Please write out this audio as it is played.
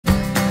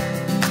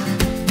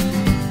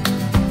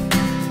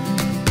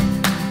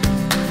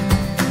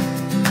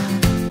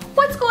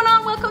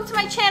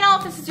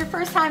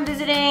first time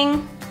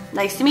visiting,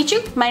 nice to meet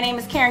you. My name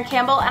is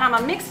Campbell and I'm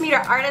a mixed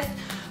media artist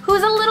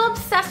who's a little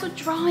obsessed with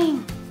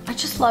drawing. I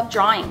just love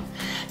drawing.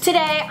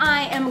 Today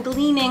I am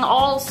gleaning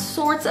all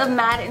sorts of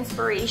mad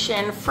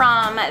inspiration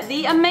from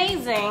the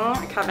amazing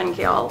Kevin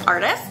Keele,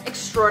 artist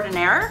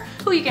extraordinaire,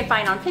 who you can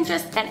find on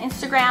Pinterest and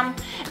Instagram.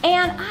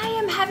 And I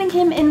am having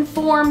him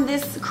inform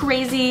this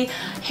crazy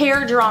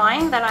hair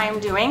drawing that I am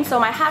doing. So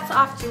my hat's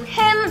off to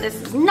him. This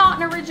is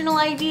not an original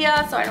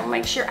idea, so I don't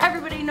make sure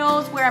everybody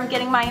knows where I'm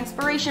getting my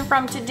inspiration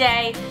from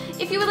today.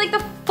 If you would like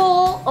the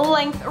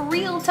full-length,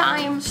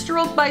 real-time,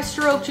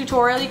 stroke-by-stroke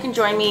tutorial, you can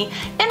join me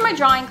in my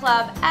drawing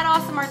club at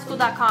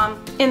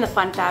awesomeartschool.com in the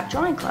Fun Fab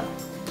Drawing Club.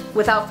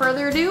 Without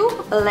further ado,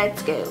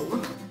 let's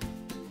go.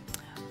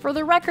 For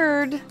the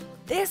record,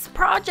 this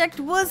project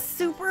was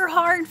super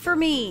hard for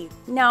me.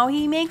 Now,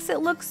 he makes it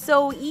look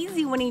so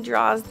easy when he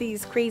draws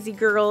these crazy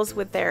girls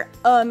with their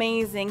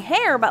amazing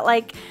hair, but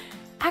like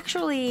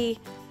actually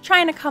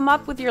trying to come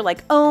up with your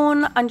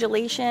own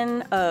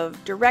undulation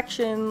of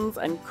directions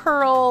and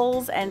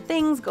curls and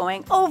things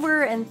going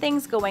over and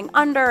things going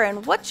under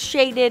and what's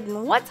shaded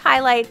and what's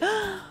highlight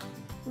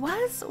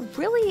was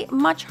really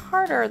much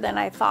harder than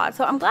I thought.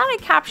 So I'm glad I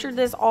captured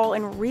this all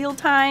in real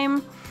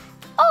time.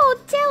 Oh,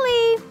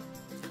 Tilly!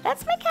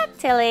 That's my cat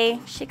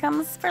Tilly. She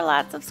comes for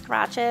lots of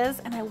scratches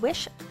and I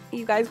wish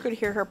you guys could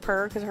hear her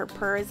purr because her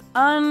purr is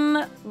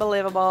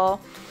unbelievable.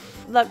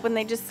 Look, when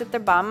they just sit their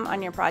bum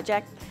on your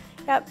project.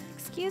 Yep,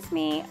 excuse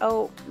me.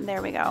 Oh,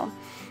 there we go.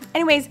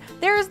 Anyways,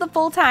 there's the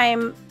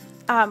full-time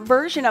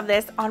version of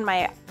this on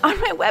my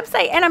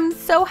website, and I'm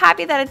so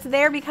happy that it's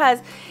there because,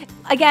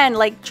 again,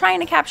 trying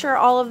to capture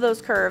all of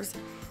those curves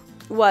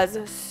was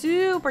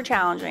super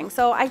challenging.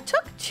 So I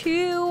took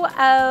 2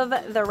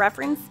 of the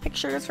reference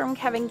pictures from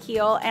Kevin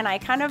Keele and I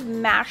kind of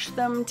mashed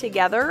them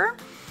together.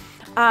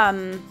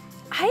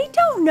 I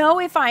don't know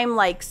if I'm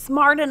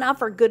smart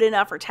enough or good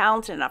enough or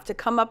talented enough to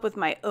come up with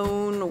my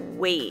own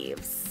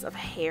waves of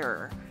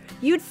hair.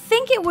 You'd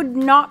think it would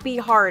not be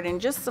hard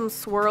and just some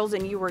swirls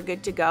and you were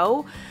good to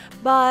go,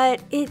 but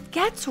it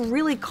gets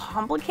really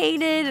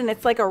complicated and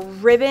it's like a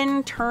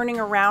ribbon turning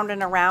around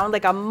and around,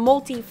 like a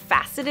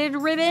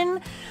multifaceted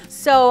ribbon.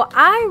 So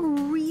I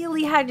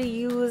really had to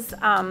use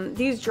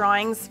these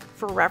drawings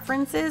for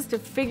references to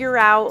figure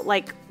out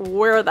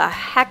where the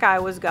heck I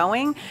was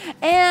going.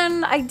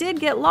 And I did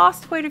get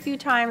lost quite a few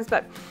times,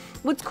 but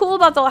what's cool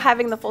about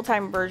having the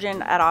full-time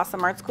version at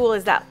Awesome Art School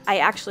is that I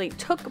actually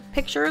took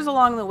pictures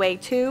along the way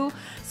too.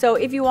 So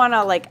if you want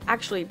to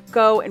actually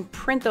go and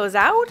print those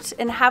out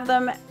and have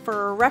them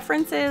for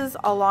references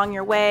along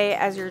your way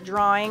as you're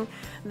drawing,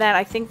 then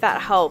I think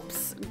that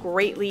helps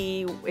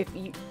greatly.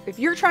 If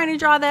you're trying to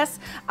draw this,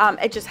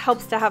 it just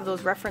helps to have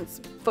those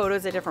reference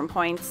photos at different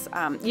points.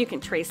 You can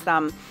trace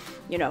them.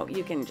 You know,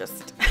 you can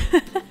just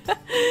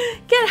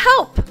get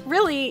help.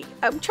 Really,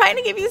 I'm trying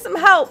to give you some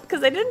help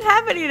because I didn't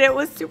have any and it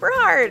was super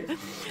hard.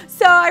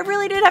 So I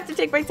really did have to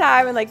take my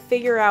time and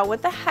figure out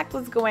what the heck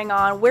was going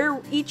on,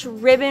 where each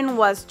ribbon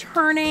was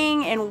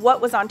turning and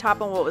what was on top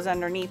and what was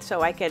underneath,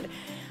 so I could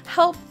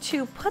help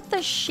to put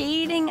the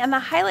shading and the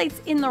highlights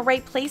in the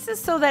right places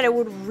so that it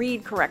would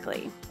read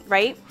correctly,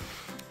 right?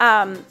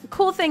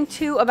 Cool thing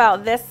too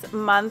about this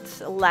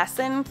month's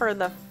lesson for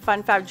the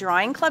Fun Fab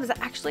Drawing Club is I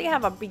actually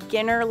have a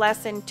beginner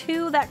lesson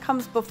too that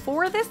comes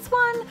before this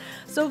one.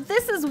 So if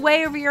this is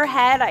way over your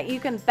head, you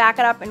can back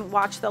it up and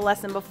watch the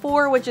lesson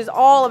before, which is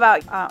all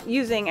about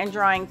using and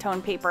drawing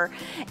tone paper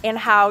and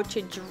how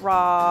to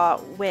draw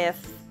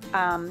with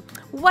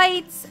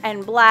whites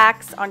and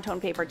blacks on tone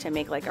paper to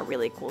make a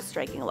really cool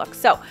striking look.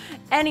 So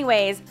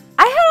anyways,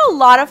 I had a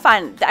lot of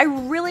fun. I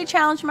really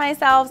challenged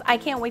myself. I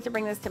can't wait to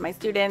bring this to my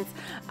students.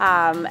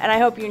 And I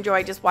hope you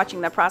enjoy just watching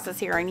the process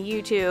here on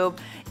YouTube.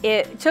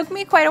 It took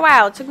me quite a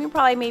while. It took me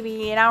probably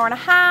maybe an hour and a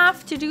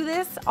half to do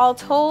this all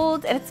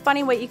told. And it's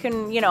funny what you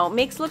can,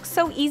 makes look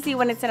so easy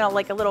when it's in a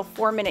little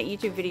 4-minute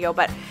YouTube video,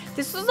 but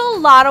this was a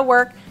lot of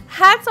work.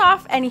 Hats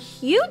off and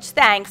huge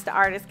thanks to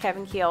artist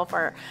Kevin Keele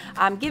for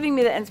giving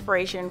me the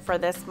inspiration for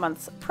this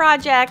month's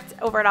project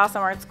over at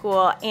Awesome Art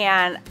School,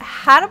 and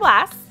had a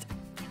blast.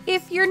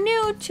 If you're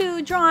new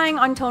to drawing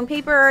on tone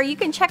paper, you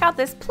can check out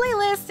this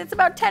playlist. It's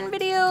about 10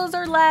 videos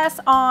or less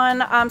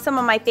on some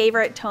of my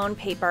favorite tone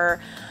paper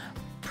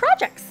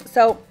projects.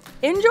 So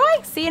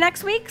enjoy. See you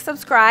next week.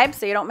 Subscribe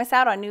so you don't miss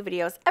out on new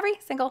videos every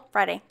single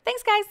Friday.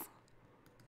 Thanks, guys.